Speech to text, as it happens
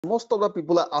most of the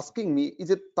people are asking me, is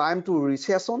it time to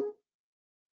recession?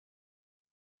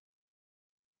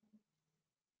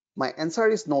 My answer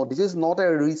is no. This is not a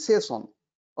recession.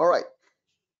 All right.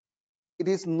 It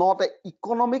is not an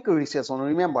economic recession.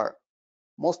 Remember,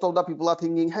 most of the people are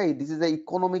thinking, hey, this is an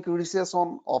economic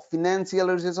recession or financial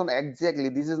recession. Exactly.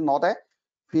 This is not a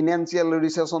financial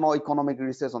recession or economic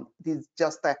recession. It is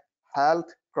just a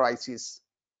health crisis.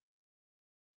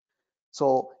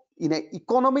 So in an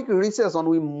economic recession,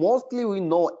 we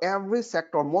know every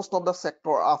sector, most of the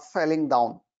sector are falling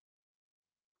down.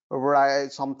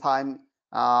 Right? Sometime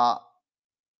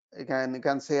you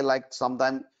can say like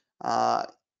sometime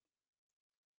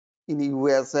in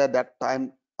USA that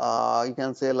time you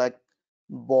can say like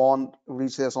bond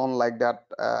recession like that,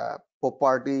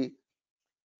 property,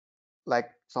 like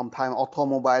sometime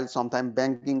automobile, sometime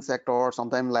banking sector,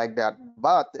 sometime like that.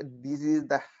 But this is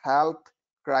the health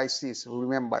crisis,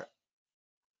 remember.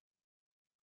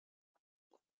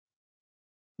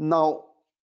 Now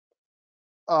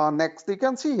next you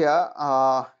can see here,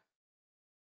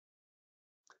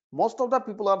 most of the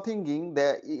people are thinking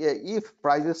that if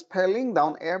prices falling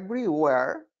down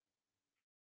everywhere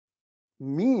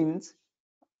means,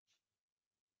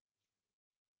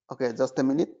 okay, just a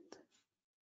minute.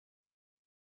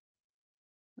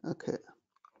 Okay.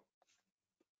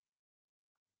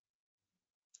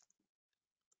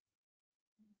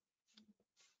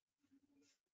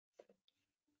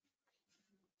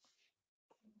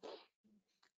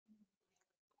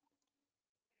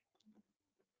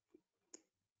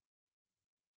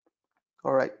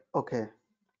 All right. Okay.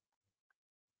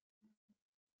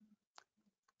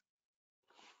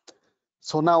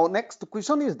 So now next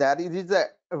question is that it is a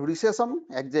recession.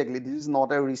 Exactly. This is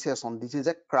not a recession. This is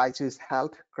a crisis,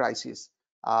 health crisis.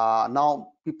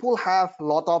 Now people have a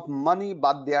lot of money,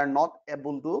 but they are not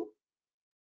able to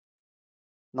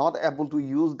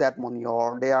use that money,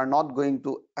 or they are not going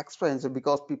to expense it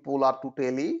because people are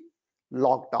totally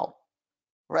locked out,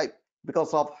 right?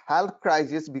 Because of health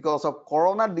crisis, because of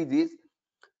corona disease,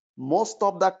 most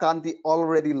of the country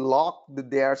already locked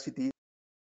their cities.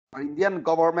 Indian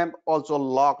government also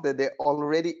locked. They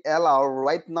already allow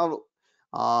right now.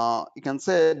 You can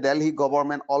say Delhi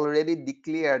government already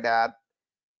declared that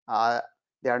uh,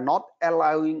 they are not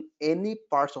allowing any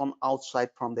person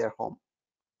outside from their home.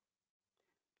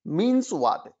 Means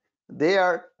what? They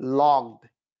are locked.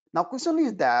 Now question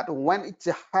is that when it's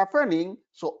happening,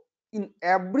 so in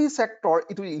every sector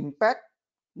it will impact?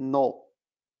 No.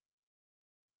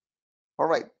 All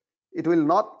right. It will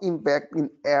not impact in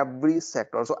every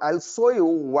sector. So I'll show you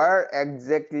where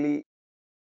exactly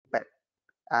impact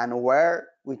and where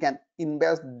we can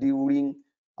invest during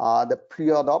the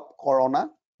period of corona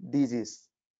disease.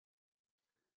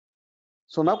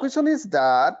 So now question is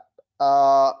that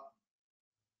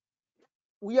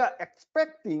we are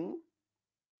expecting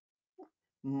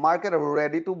market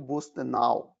ready to boost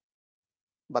now,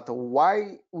 but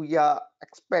why we are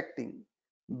expecting?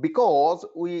 Because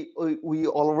we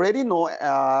already know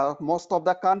most of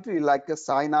the country like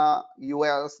China,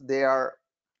 US, they are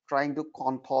trying to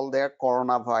control their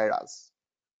coronavirus,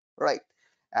 right?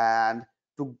 And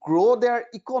to grow their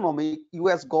economy,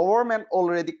 US government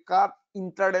already cut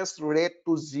interest rate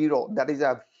to zero. That is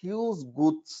a huge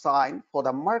good sign for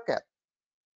the market,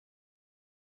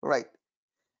 right?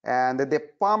 And they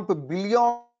pump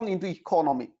billion into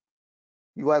economy,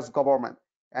 US government,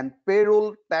 and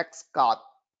payroll tax cut.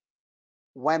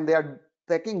 When they are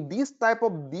taking this type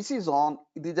of decision,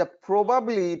 it is a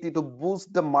probability to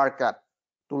boost the market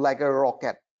to like a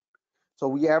rocket.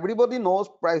 So everybody knows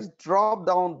price drop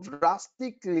down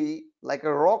drastically like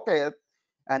a rocket,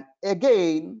 and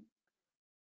again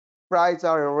price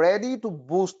are ready to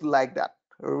boost like that.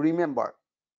 Remember.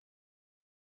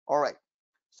 All right.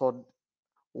 So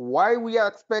why we are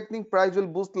expecting price will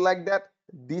boost like that?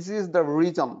 This is the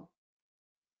reason.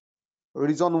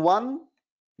 Reason one,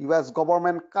 US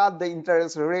government cut the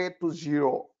interest rate to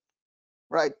zero.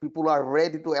 Right? People are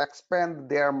ready to expend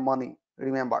their money.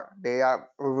 Remember, they are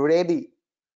ready,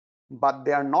 but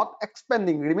they are not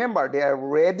expending. Remember, they are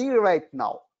ready right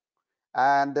now,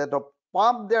 and they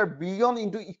pump their billion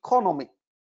into economy.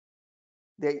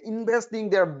 They're investing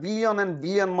their billion and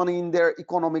billion money in their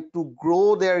economic to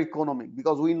grow their economy,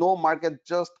 because we know market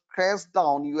just crashed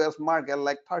down, US market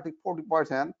like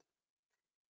 30-40%,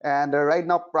 and right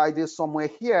now price is somewhere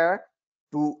here.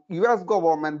 To US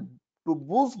government to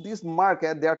boost this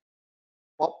market, they're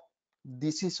of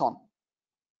decision.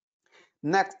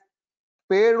 Next,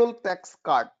 payroll tax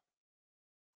cut.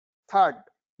 Third,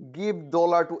 give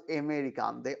dollar to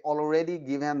American. They already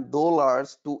given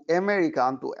dollars to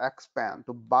American to expand,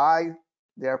 to buy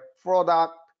their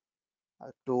product,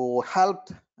 to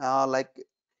health, like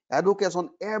education,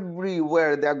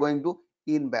 everywhere they are going to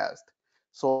invest.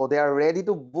 So they are ready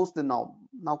to boost now.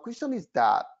 Now question is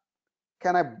that,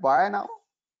 can I buy now?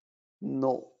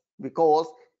 No, because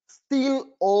still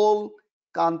all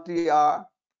country are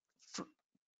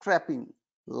trapping,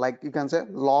 like you can say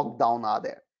lockdown are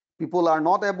there. People are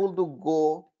not able to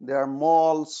go their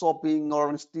mall shopping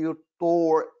or still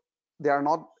store. They are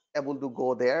not able to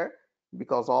go there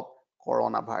because of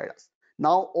coronavirus.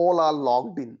 Now all are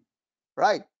locked in,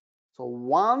 right? So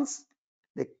once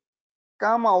they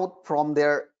come out from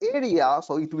their area,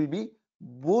 so it will be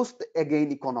boost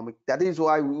again economic. That is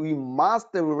why we must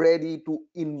ready to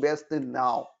invest in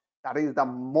now. That is the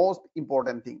most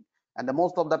important thing. And the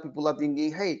most of the people are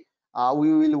thinking, hey,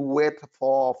 we will wait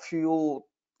for few,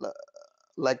 uh,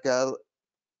 like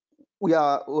we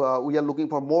are looking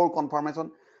for more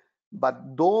confirmation,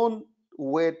 but don't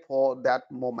wait for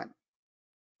that moment.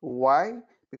 Why?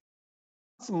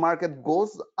 Because market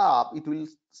goes up, it will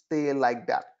stay like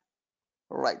that.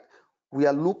 Right. We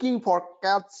are looking for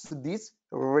catch this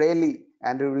rally,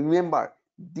 and remember,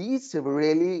 this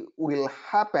rally will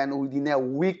happen within a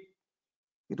week.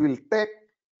 It will take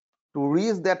to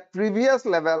reach that previous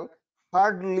level.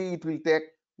 Hardly it will take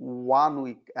 1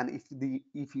 week, and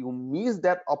if you miss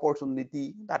that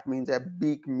opportunity, that means a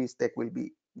big mistake will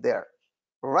be there.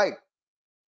 Right?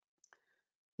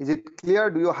 Is it clear?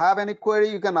 Do you have any query?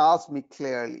 You can ask me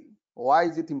clearly. Why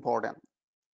is it important?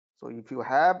 So if you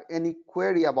have any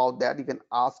query about that, you can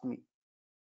ask me,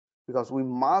 because we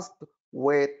must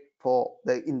wait for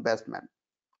the investment,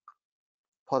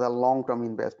 for the long-term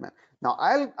investment. Now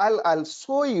I'll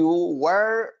show you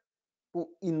where to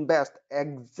invest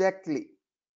exactly,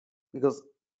 because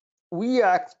we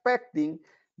are expecting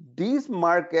this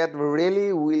market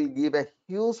really will give a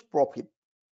huge profit,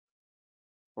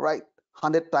 right?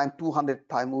 100 times, 200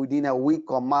 times within a week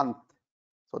or month.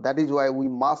 So that is why we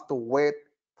must wait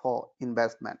for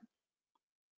investment.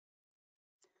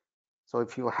 So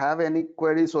if you have any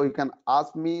queries, so you can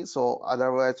ask me. So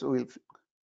otherwise we'll.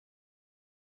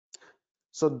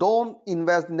 So don't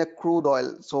invest in the crude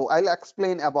oil. So I'll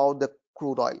explain about the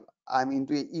crude oil. I'm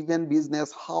into event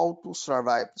business, how to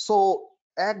survive. So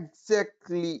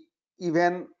exactly,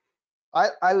 even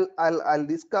I'll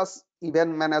discuss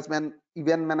event management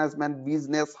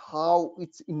business, how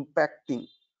it's impacting,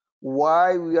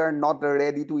 why we are not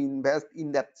ready to invest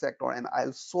in that sector, and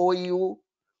I'll show you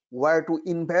where to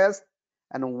invest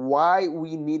and why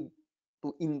we need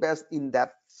to invest in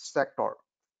that sector.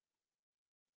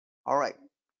 All right.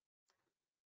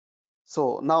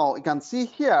 So now you can see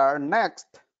here next,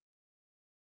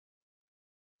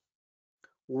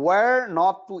 where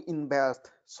not to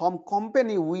invest. Some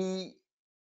company we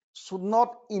should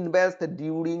not invest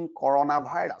during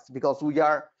coronavirus, because we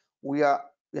are we are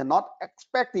not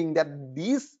expecting that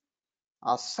this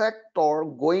sector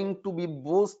going to be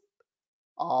boost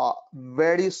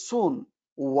very soon.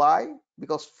 Why?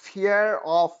 Because fear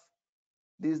of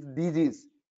this disease,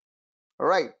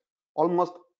 right?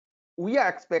 Almost we are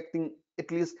expecting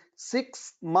at least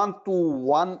 6 months to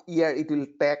 1 year it will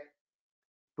take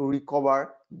to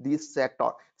recover this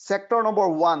sector. Sector number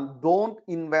one, don't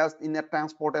invest in a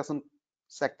transportation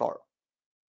sector,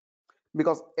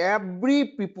 because every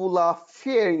people are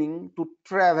fearing to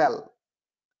travel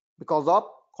because of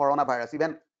coronavirus.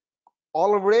 Even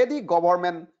already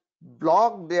government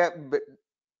blocked their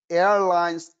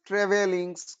airlines,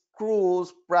 traveling,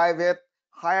 cruise, private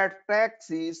hire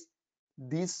taxis,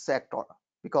 this sector,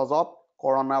 because of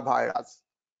coronavirus,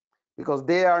 because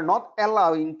they are not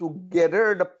allowing to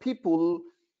gather the people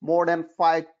more than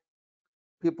 5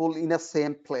 people in the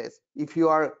same place. If you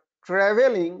are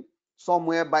traveling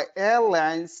somewhere by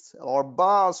airlines or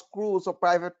bus, cruise, or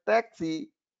private taxi,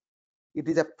 it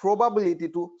is a probability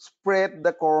to spread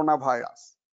the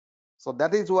coronavirus. So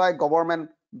that is why government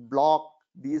block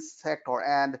this sector,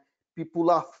 and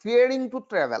people are fearing to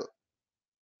travel.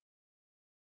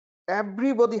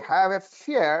 Everybody have a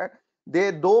fear.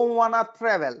 They don't want to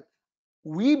travel.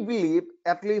 We believe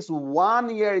at least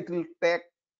 1 year it will take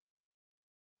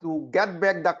to get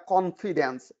back the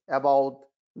confidence about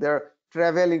their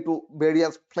traveling to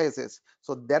various places.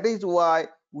 So that is why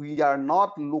we are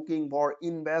not looking for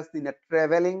invest in a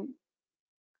traveling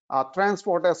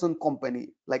transportation company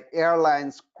like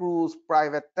airlines, cruise,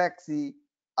 private taxi,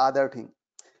 other thing.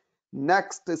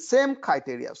 Next, the same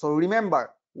criteria. So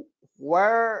remember,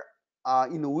 where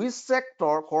in which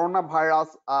sector coronavirus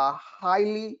are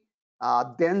highly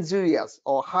dangerous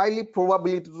or highly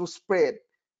probability to spread.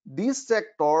 This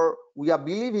sector, we are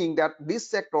believing that this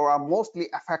sector are mostly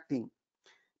affecting.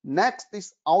 Next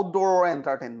is outdoor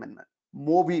entertainment.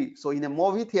 movie. So in a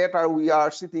movie theater, we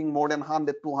are sitting more than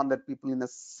 100, 200 people in the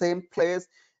same place,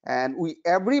 and we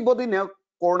everybody know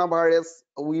coronavirus.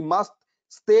 We must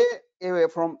stay away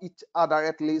from each other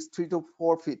at least 3 to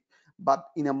 4 feet. But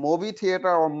in a movie theater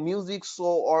or music show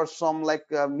or some like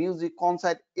music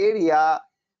concert area,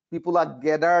 people are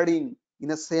gathering in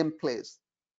the same place,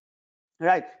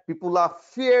 right? People are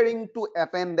fearing to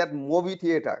attend that movie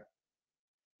theater.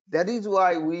 That is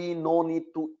why we no need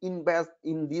to invest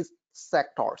in these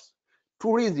sectors.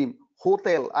 Tourism,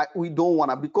 hotel, we don't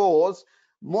wanna, because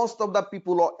most of the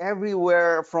people are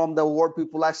everywhere from the world.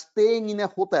 People are staying in a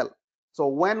hotel. So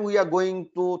when we are going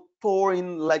to tour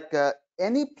in like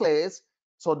any place,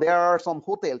 so there are some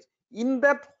hotels. In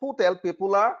that hotel,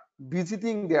 people are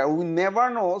visiting there. We never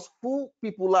know who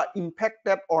people are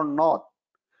infected or not.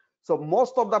 So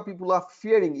most of the people are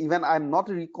fearing. Even I'm not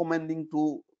recommending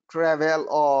to travel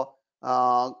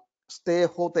or stay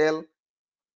hotel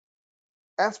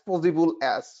as possible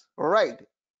as, right?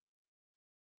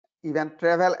 Even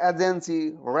travel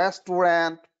agency,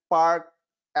 restaurant, park,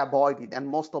 avoid it. And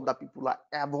most of the people are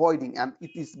avoiding, and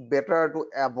it is better to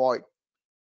avoid.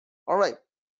 All right.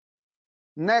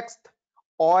 Next,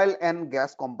 oil and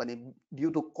gas company.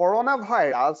 Due to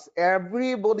coronavirus,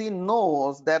 everybody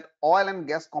knows that oil and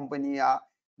gas company are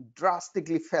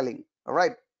drastically failing. All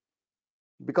right.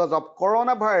 Because of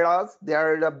coronavirus,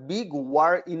 there is a big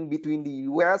war in between the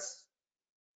US,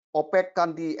 OPEC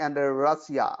country, and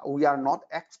Russia. We are not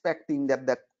expecting that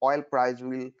the oil price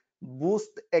will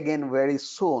boost again very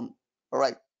soon. All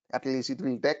right, at least it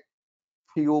will take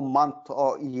few months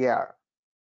or year.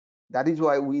 That is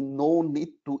why we no need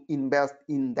to invest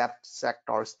in that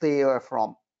sector. Stay away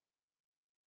from.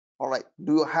 All right.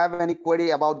 Do you have any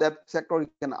query about that sector? You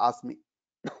can ask me.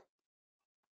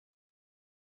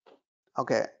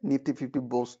 Okay, Nifty 50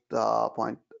 boost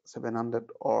 0.700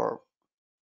 or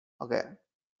okay.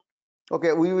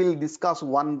 Okay, we will discuss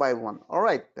one by one. All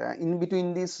right, in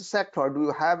between this sector, do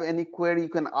you have any query? You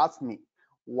can ask me.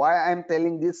 Why I'm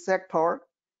telling this sector?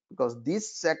 Because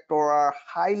this sector are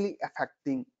highly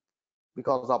affecting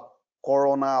because of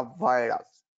coronavirus.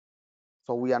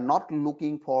 So we are not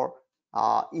looking for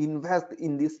invest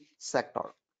in this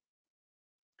sector.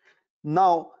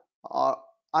 Now,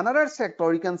 another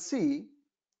sector you can see.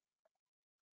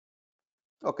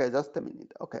 Okay, just a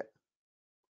minute. Okay.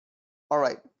 All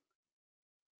right.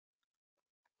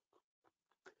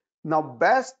 Now,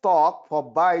 best stock for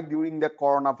buy during the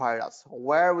coronavirus,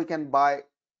 where we can buy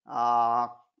uh,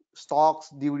 stocks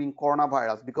during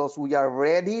coronavirus, because we are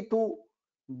ready to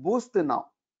boost now.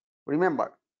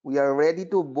 Remember, we are ready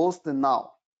to boost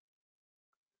now.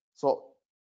 So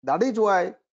that is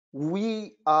why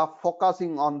we are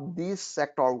focusing on this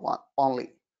sector one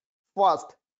only. First,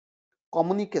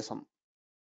 communication.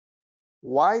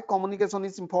 Why communication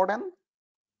is important?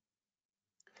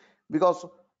 Because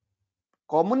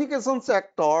communication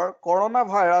sector,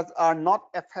 coronavirus are not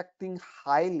affecting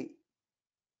highly.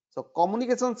 So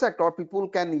communication sector, people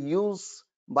can use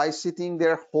by sitting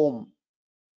their home.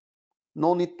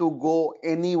 No need to go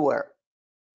anywhere.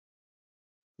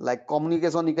 Like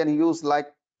communication, you can use like,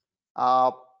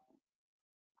 all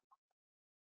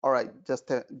right,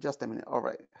 just a minute. All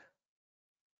right.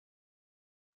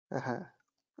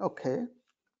 Okay.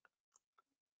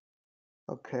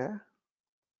 Okay.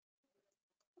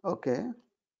 Okay.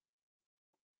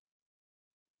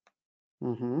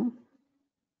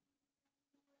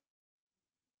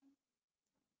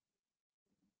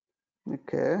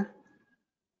 Okay.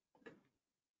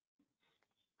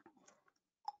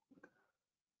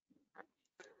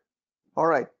 All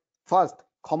right. First,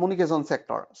 communication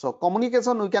sector. So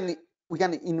communication, we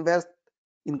can invest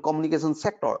in communication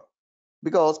sector,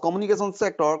 because communication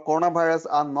sector coronavirus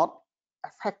are not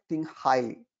affecting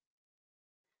highly,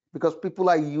 because people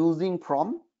are using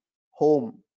from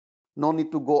home. No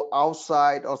need to go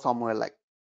outside or somewhere like.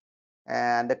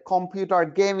 And the computer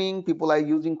gaming, people are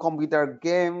using computer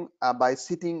game by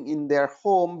sitting in their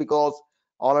home, because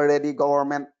already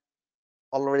government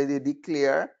already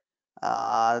declare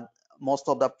uh, most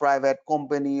of the private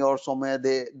company or somewhere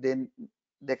they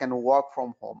can work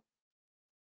from home.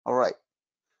 All right.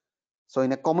 So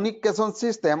in a communication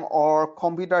system or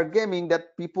computer gaming,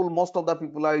 that people, most of the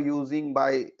people are using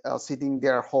by sitting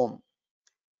their home.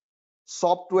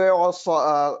 Software or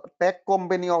tech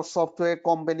company or software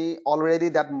company, already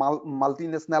that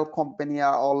multinational company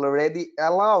are already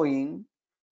allowing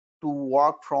to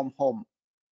work from home.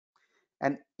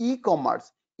 And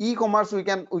e-commerce, we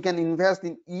can invest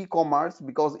in e-commerce,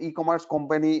 because e-commerce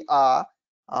company are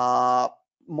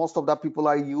most of the people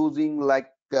are using like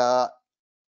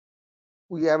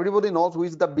we everybody knows who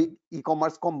is the big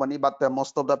e-commerce company, but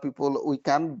most of the people we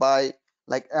can buy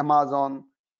like Amazon,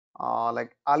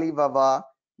 like Alibaba.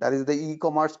 That is the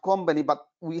e-commerce company, but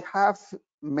we have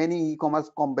many e-commerce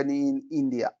company in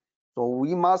India. So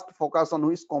we must focus on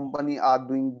which company are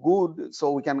doing good,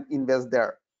 so we can invest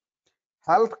there.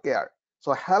 Healthcare.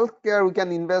 So healthcare, we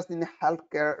can invest in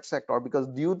healthcare sector because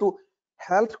due to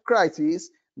health crisis,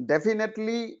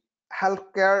 definitely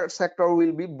healthcare sector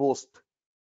will be boost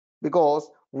because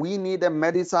we need a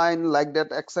medicine like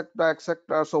that, etc.,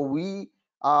 etc. So we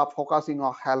are focusing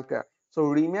on healthcare. So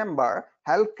remember,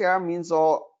 healthcare means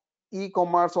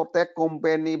e-commerce or tech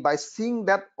company by seeing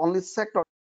that only sector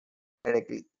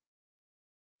directly.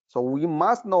 So we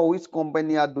must know which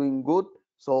company are doing good.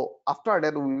 So after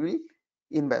that, we will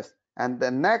invest. And the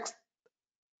next,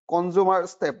 consumer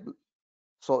step.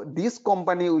 So this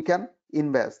company we can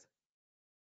invest.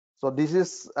 So this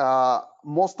is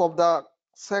most of the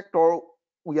sector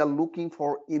we are looking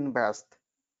for invest.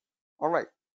 All right.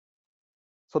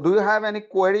 So do you have any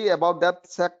query about that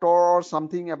sector or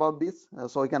something about this?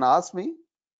 So you can ask me.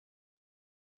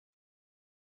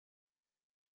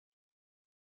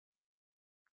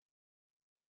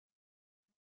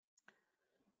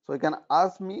 So you can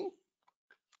ask me.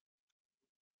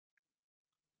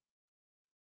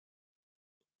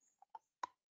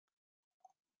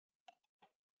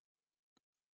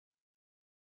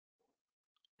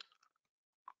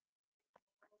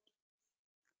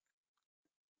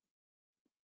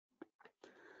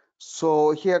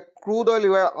 So here, crude oil,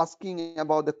 you are asking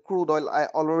about the crude oil. I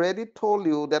already told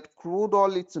you that crude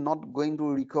oil is not going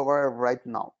to recover right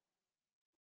now.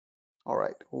 All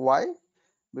right. Why?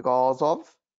 Because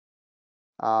of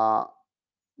uh,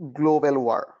 global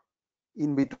war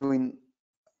in between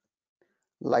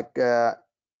like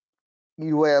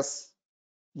US,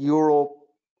 Europe,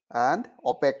 and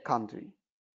OPEC country.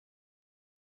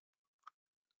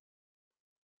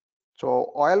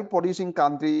 So oil producing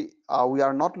country, we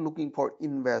are not looking for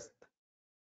invest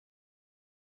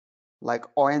like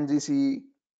ONGC,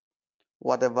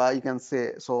 whatever you can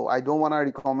say. So I don't want to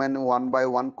recommend one by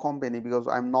one company because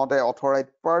I'm not an authorized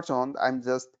person. I'm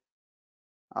just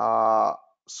uh,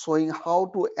 showing how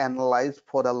to analyze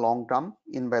for the long term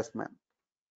investment.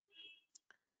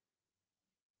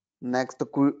 Next,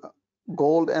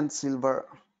 gold and silver.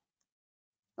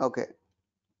 Okay.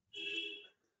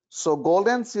 So gold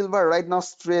and silver right now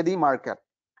steady market.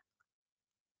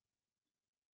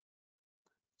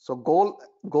 So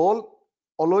gold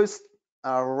always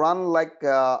run like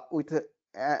with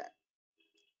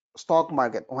stock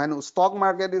market. When stock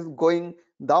market is going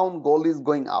down, gold is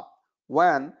going up.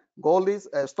 When gold is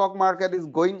stock market is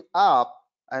going up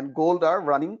and gold are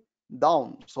running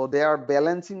down, so they are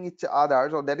balancing each other.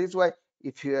 So that is why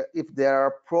if there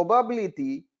are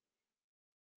probability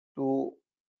to,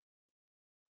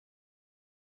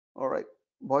 all right,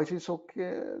 voice is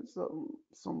okay.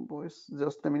 Some voice,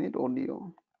 just a minute.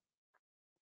 Audio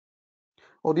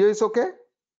is okay.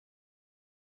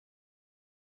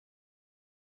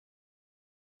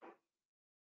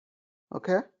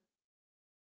 Okay.